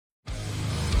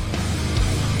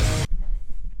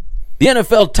the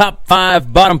NFL top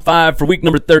 5, bottom 5 for week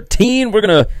number 13. We're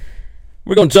gonna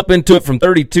jump into it from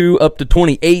 32 up to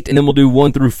 28, and then we'll do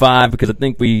 1 through 5 because I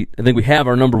think we have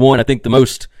our number 1. I think the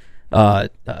most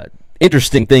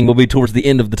interesting thing will be towards the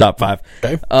end of the top 5.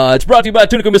 Okay. It's brought to you by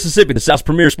Tunica, Mississippi, the South's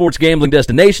premier sports gambling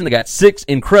destination. They got 6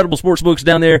 incredible sports books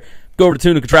down there. Go over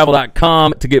to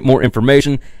tunicatravel.com to get more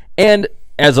information. And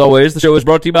as always, the show is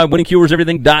brought to you by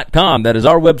winningcureseverything.com. That is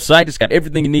our website. It's got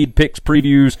everything you need: picks,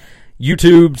 previews,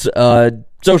 YouTube's,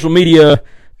 social media,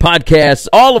 podcasts,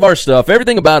 all of our stuff,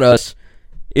 everything about us.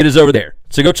 It is over there.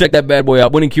 So go check that bad boy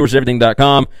out,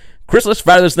 winningcureseverything.com. Chris, let's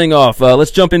fire this thing off.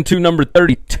 Let's jump into number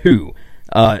 32.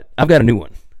 I've got a new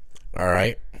one. All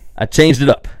right. I changed it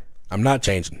up. I'm not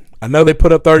changing. I know they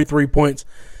put up 33 points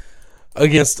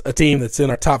against a team that's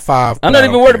in our top 5. I'm not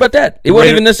even worried about that. It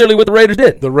wasn't even necessarily what the Raiders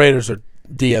did. The Raiders are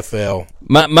DFL.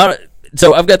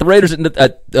 So I've got the Raiders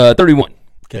at 31.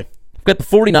 Okay. I've got the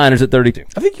 49ers at 32.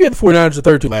 I think you had the 49ers at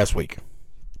 32 last week.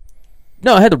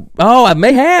 No, I had the. Oh, I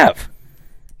may have.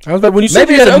 I was when you said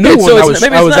maybe you had a new one, so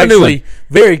I was actually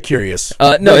very curious.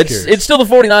 No, it's still the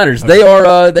 49ers.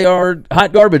 Okay. They are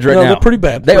hot garbage right now. They're pretty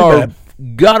bad. They are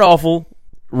god awful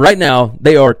right now.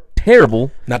 They are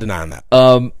terrible. Not denying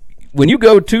that. When you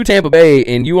go to Tampa Bay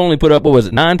and you only put up, what was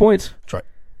it, 9 points? That's right.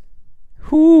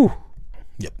 Whew.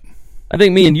 Yep. I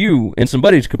think me and you and some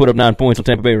buddies could put up 9 points on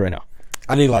Tampa Bay right now.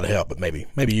 I need a lot of help, but maybe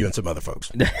you and some other folks.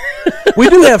 We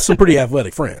do have some pretty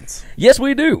athletic friends. Yes,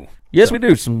 we do. Yes, we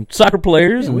do. Some soccer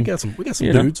players. Yeah, we got some dudes.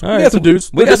 Right, we got some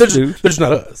dudes. We got some dudes. They're just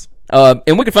not us.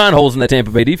 And we can find holes in that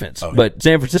Tampa Bay defense. Oh, but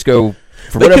San Francisco,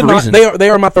 for whatever reason, they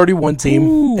are my 31 team.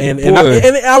 Ooh, and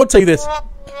I would tell you this.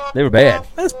 They were bad.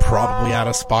 That's probably out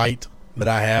of spite that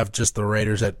I have just the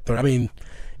Raiders at 30. I mean,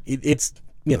 it's,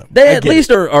 They at least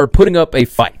are putting up a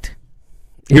fight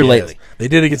here lately. They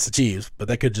did against the Chiefs, but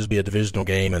that could just be a divisional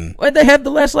game. And well, they have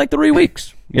the last 3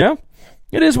 weeks,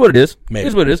 It is what it is. Maybe. It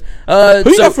is what it is.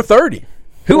 Who you got for 30?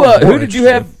 Who did you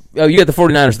have? Oh, you got the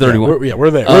 49ers 31. Yeah,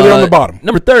 we're there. We're there on the bottom.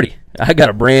 Number 30. I got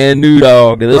a brand new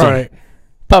dog. All right.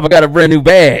 Papa got a brand new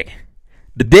bag.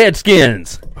 The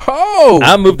Deadskins. Oh!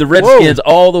 I moved the Redskins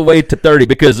all the way to 30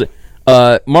 because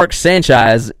Mark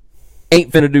Sanchez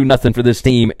ain't finna do nothing for this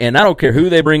team, and I don't care who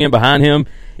they bring in behind him.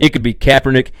 It could be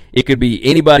Kaepernick. It could be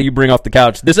anybody you bring off the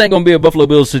couch. This ain't going to be a Buffalo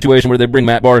Bills situation where they bring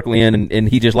Matt Barkley in and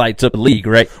he just lights up the league,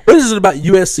 right? What is it about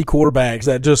USC quarterbacks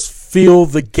that just fill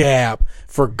the gap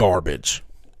for garbage?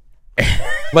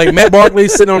 Like Matt Barkley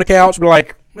sitting on the couch, be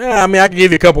like, I can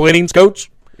give you a couple innings, coach.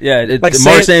 Yeah, like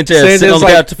Mark Sanchez sitting on the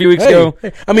couch a few weeks ago.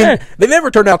 I mean, they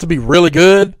never turned out to be really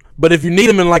good, but if you need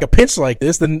them in like a pinch like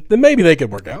this, then maybe they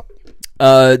could work out.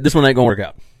 This one ain't going to work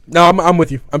out. No, I'm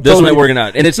with you. This one ain't working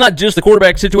out. And it's not just the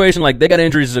quarterback situation. Like, they got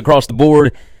injuries across the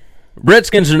board.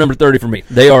 Redskins are number 30 for me.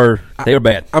 They are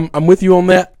bad. I'm with you on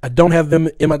that. I don't have them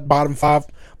in my bottom 5,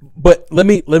 but let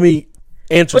me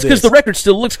answer this. Because the record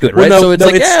still looks good, right? Well,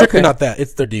 it's strictly not that.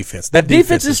 It's their defense. That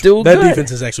defense is still good. That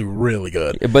defense is actually really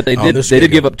good. Yeah, but they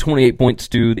did give up 28 points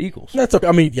to the Eagles. That's okay.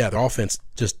 I mean, their offense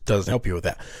just doesn't help you with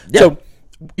that. Yeah. So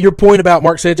your point about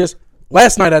Mark Sanchez,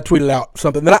 last night I tweeted out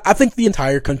something that I think the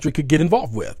entire country could get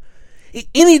involved with.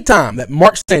 Any time that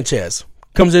Mark Sanchez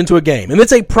comes into a game, and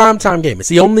it's a primetime game, it's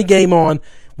the only game on,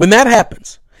 when that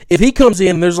happens, if he comes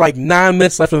in and there's 9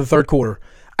 minutes left in the third quarter,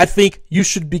 I think you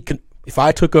should be if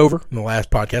I took over, in the last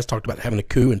podcast, talked about having a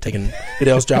coup and taking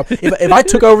Goodell's job. If I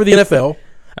took over the NFL,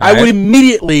 I would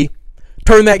immediately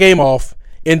turn that game off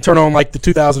and turn on the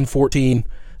 2014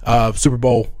 Super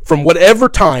Bowl from whatever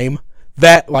time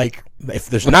that if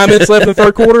there's 9 minutes left in the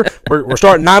third quarter, we're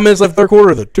starting 9 minutes left in the third quarter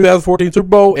of the 2014 Super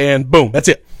Bowl, and boom, that's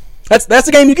it. That's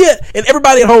the game you get, and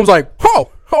everybody at home's like,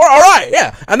 oh, all right,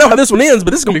 yeah, I know how this one ends,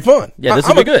 but this is gonna be fun. Yeah, this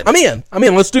will be good. I'm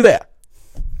in. Let's do that.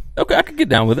 Okay, I could get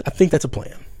down with it. I think that's a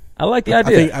plan. I like the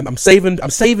idea. I think I'm saving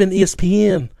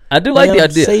ESPN. I do like the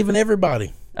idea. I'm saving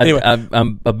everybody. Anyway,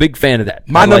 I'm a big fan of that.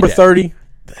 My number 30.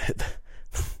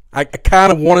 I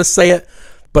kind of want to say it,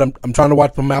 but I'm trying to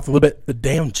watch my mouth a little bit. The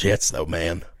damn Jets, though,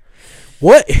 man.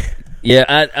 What?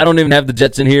 Yeah, I don't even have the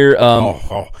Jets in here.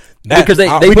 Because they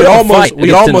we could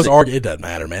almost argue. It doesn't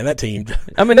matter, man. That team.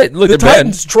 I mean, the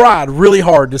Titans tried really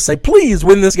hard to say, "Please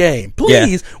win this game.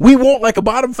 Please, we want a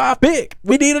bottom 5 pick.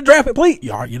 We need a draft pick. Please,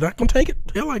 you're not going to take it?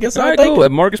 Hell, I guess I'll take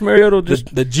it." Marcus Mariota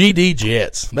just the GD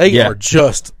Jets. They are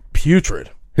just putrid.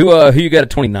 Who you got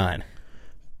at 29?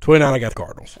 29. I got the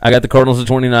Cardinals. I got the Cardinals at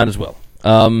 29 as well.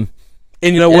 And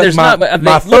you know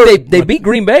what? They beat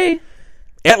Green Bay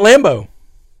at Lambeau.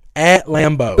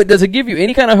 But does it give you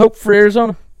any kind of hope for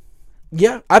Arizona?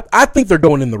 Yeah, I think they're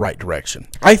going in the right direction.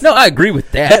 I agree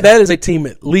with that. That is a team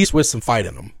at least with some fight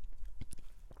in them.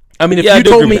 I mean, if Yeah, I you do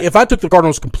told agree me with that. if I took the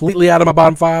Cardinals completely out of my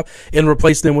bottom 5 and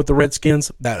replaced them with the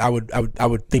Redskins, that I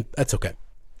would think that's okay.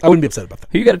 I wouldn't be upset about that.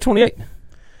 Who you got at 28?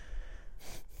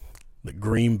 The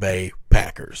Green Bay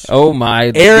Packers. Oh,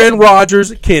 my. Aaron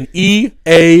Rodgers can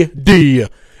EAD.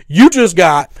 You just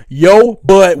got your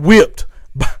butt whipped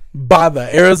by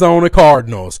the Arizona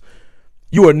Cardinals.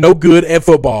 You are no good at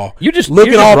football. You're just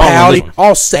looking all wrong on pouty, this one.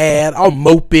 all sad, all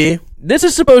mopey. This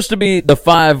is supposed to be the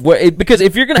 5 because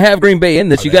if you're going to have Green Bay in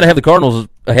this, you got to have the Cardinals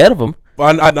ahead of them.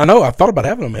 I know. I thought about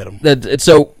having them ahead of them.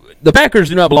 So the Packers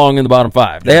do not belong in the bottom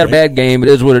 5. They had a bad game. It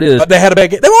is what it is. They had a bad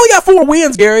game. They've only got 4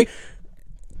 wins, Gary.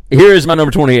 Here is my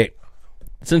number 28.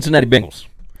 Cincinnati Bengals.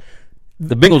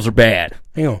 The Bengals are bad.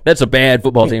 Hang on. That's a bad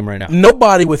football team right now.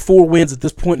 Nobody with 4 wins at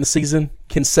this point in the season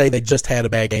can say they just had a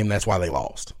bad game. That's why they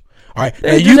lost. All right.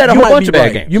 They just had a whole bunch of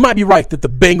bad games. You might be right that the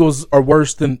Bengals are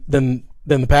worse than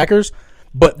the Packers,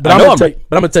 but I'm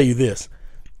going to tell you this.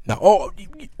 Now,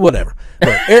 whatever.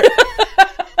 Look,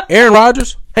 Aaron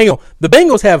Rodgers. Hang on. The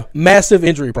Bengals have massive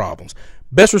injury problems.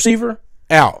 Best receiver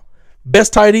out.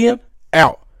 Best tight end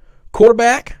out.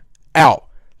 Quarterback out.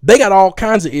 They got all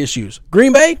kinds of issues.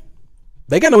 Green Bay,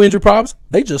 they got no injury problems.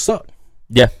 They just suck.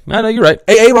 Yeah, I know, you're right.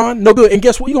 Aaron, no good. And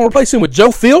guess what? You going to replace him with Joe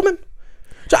Philbin?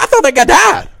 I thought that guy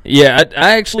died. Yeah,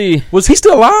 I actually... Was he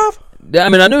still alive? I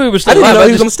mean, I knew he was still I didn't alive. know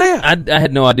he was on the staff. I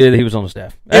had no idea that he was on the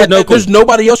staff. I had no clue. There's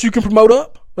nobody else you can promote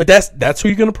up. But that's who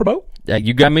you're going to promote. Yeah,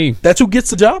 you got me. That's who gets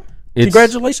the job.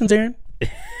 Congratulations, Aaron.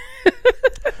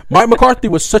 Mike McCarthy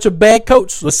was such a bad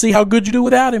coach. Let's see how good you do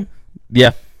without him.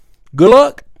 Yeah. Good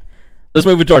luck. Let's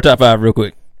move into our top 5 real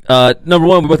quick. Number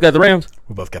 1, we both got the Rams.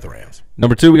 We both got the Rams.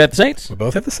 Number 2, we got the Saints. We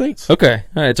both have the Saints. Okay.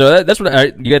 All right. So that's what. All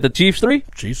right, you got the Chiefs 3.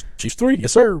 Chiefs 3.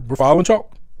 Yes, sir. We're following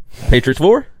chalk. Patriots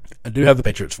 4. I do have the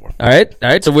Patriots 4. All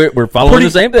right. So we're following the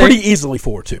same thing. Pretty easily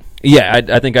 4 too. Yeah,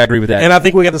 I think I agree with that. And I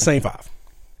think we got the same 5.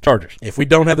 Chargers. If we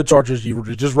don't have the Chargers, you're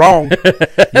just wrong.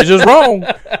 You're just wrong.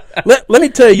 Let me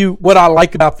tell you what I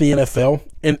like about the NFL,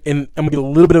 and I'm going to get a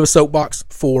little bit of a soapbox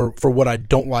for what I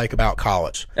don't like about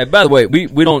college. And by the way, we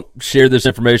don't share this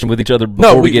information with each other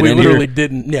before we get in here. We literally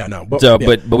didn't. Yeah, no. But, so,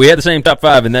 yeah. but we had the same top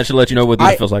 5, and that should let you know what the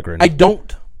NFL's like right now.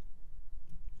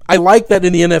 I like that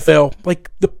in the NFL. Like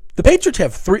the Patriots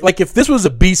have 3. Like if this was a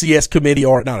BCS committee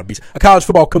or not a college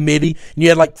football committee, and you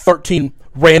had like 13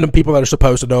 random people that are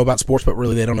supposed to know about sports, but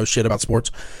really they don't know shit about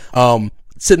sports,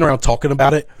 sitting around talking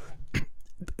about it,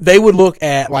 they would look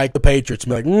at like the Patriots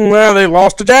and be like, well, they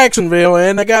lost to Jacksonville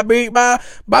and they got beat by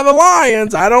the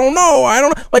Lions. I don't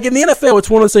know. Like in the NFL, it's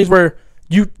one of those things where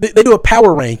they do a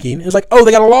power ranking. It's like, oh,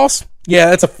 they got a loss.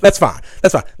 Yeah, that's fine.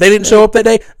 That's fine. They didn't show up that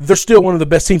day. They're still one of the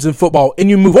best teams in football, and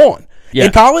you move on. Yeah.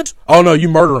 In college, oh no, you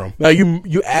murder them. No,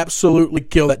 you absolutely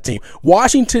kill that team.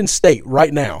 Washington State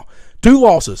right now, 2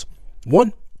 losses.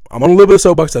 1, I'm on a little bit of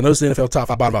soapbox. I know it's the NFL top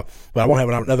 5 bottom up, but I won't have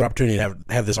another opportunity to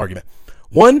have this argument.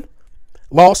 1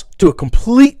 loss to a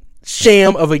complete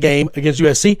sham of a game against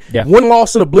USC. Yeah. 1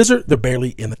 loss in a blizzard. They're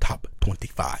barely in the top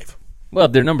 25. Well,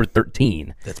 they're number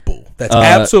 13. That's bull. That's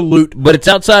absolute. But it's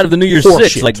outside of the New Year's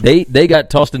Six. Shit. Like they got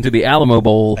tossed into the Alamo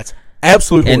Bowl. That's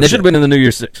absolute. And they should have been in the New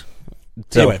Year's Six.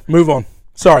 So, anyway, move on.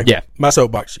 Sorry. Yeah. My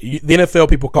soapbox. The NFL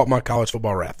people caught my college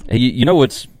football wrath. You know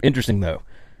what's interesting though?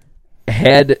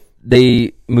 Had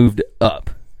they moved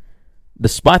up, the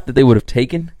spot that they would have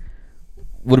taken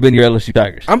would have been your LSU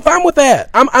Tigers. I'm fine with that.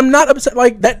 I'm not upset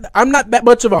like that. I'm not that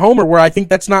much of a homer where I think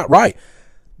that's not right.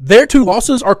 Their 2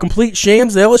 losses are complete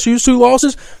shams. The LSU's 2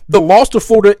 losses, the loss to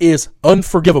Florida is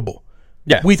unforgivable.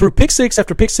 Yeah. We threw pick 6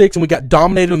 after pick 6, and we got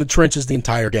dominated in the trenches the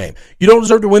entire game. You don't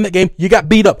deserve to win that game. You got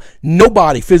beat up.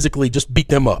 Nobody physically just beat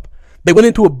them up. They went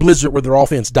into a blizzard where their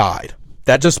offense died.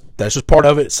 That's just part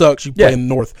of it. It sucks. You play in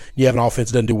the North. You have an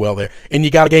offense that doesn't do well there. And you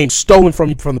got a game stolen from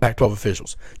you from the Pac-12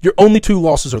 officials. Your only 2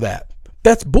 losses are that.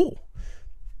 That's bull.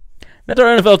 That's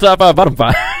our NFL top 5, bottom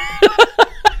 5.